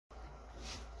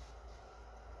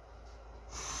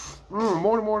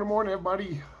Morning,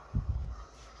 everybody.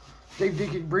 Dave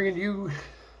Dickey bringing you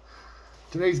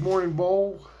today's morning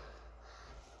bowl.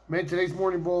 Man, today's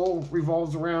morning bowl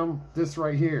revolves around this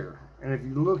right here. And if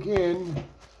you look in,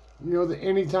 you know that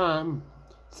anytime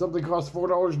something costs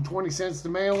 $4.20 to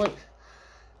mail it,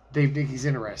 Dave Dickey's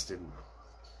interested.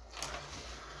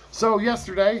 So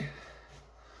yesterday,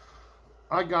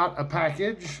 I got a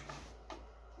package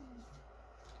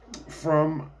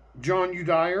from John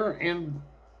Udier and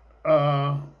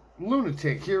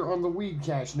Lunatic here on the Weed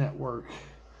Cash Network.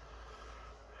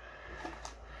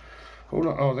 Hold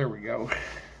on. Oh, there we go.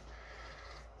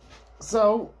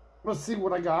 So, let's see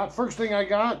what I got. First thing I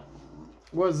got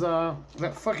was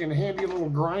that fucking handy little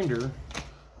grinder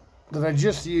that I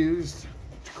just used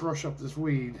to crush up this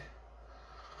weed.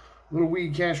 Little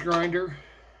Weed Cash grinder.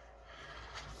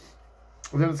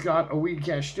 And then it's got a Weed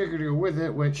Cash sticker to go with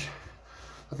it, which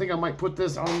I think I might put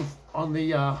this on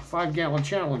the 5-gallon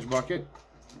challenge bucket.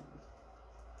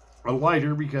 A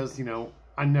lighter, because, you know,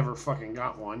 I never fucking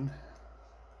got one.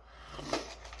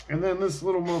 And then this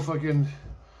little motherfucking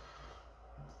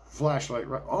flashlight.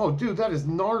 Right? Oh, dude, that is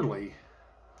gnarly.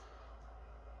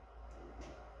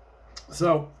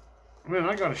 So, man,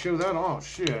 I gotta show that off.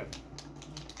 Shit.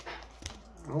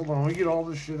 Hold on, let me get all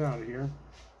this shit out of here.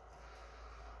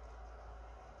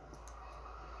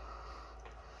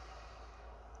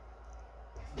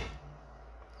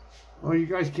 Oh, you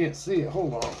guys can't see it.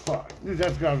 Hold on. Fuck. Dude,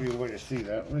 that's got to be a way to see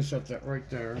that. Let me set that right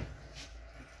there.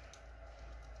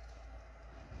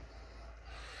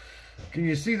 Can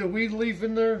you see the weed leaf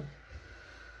in there?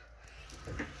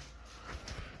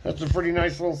 That's a pretty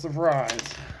nice little surprise.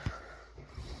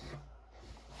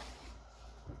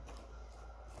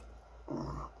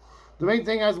 The main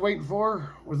thing I was waiting for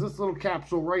was this little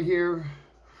capsule right here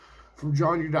from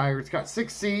John Udier. It's got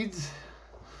 6 seeds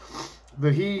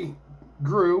that he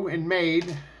grew and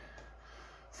made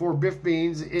for Biff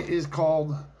beans. It is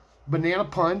called Banana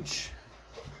Punch,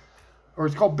 or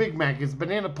it's called Big Mac. It's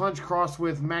Banana Punch crossed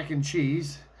with mac and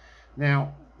cheese.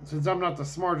 Now, since I'm not the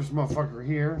smartest motherfucker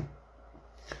here,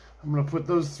 I'm going to put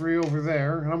those 3 over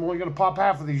there, and I'm only going to pop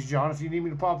half of these, John. If you need me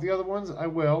to pop the other ones, I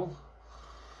will.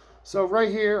 So right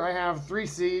here, I have 3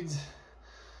 seeds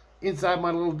inside my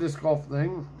little disc golf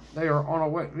thing. They are on a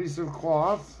wet piece of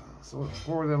cloth, so let's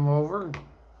pour them over.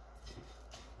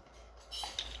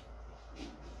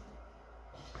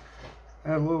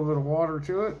 Add a little bit of water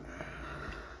to it.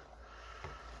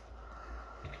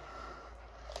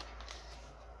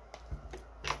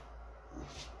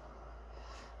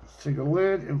 Let's take a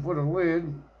lid and put a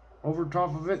lid over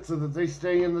top of it so that they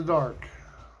stay in the dark.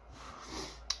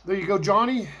 There you go,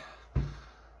 Johnny.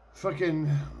 Fucking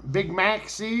Big Mac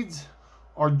seeds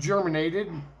are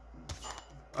germinated.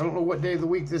 I don't know what day of the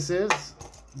week this is,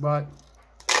 but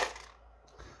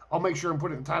I'll make sure and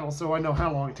put it in the title so I know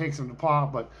how long it takes them to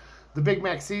pop. But the Big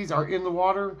Mac seeds are in the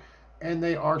water, and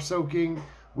they are soaking.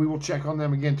 We will check on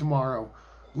them again tomorrow.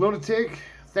 Lunatic,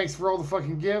 thanks for all the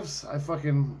fucking gifts. I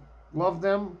fucking love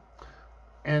them.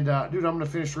 And, dude, I'm going to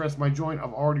finish the rest of my joint.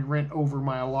 I've already rent over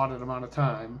my allotted amount of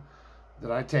time that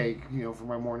I take, you know, for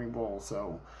my morning bowl.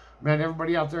 So, man,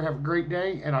 everybody out there have a great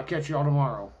day, and I'll catch you all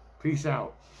tomorrow. Peace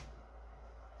out.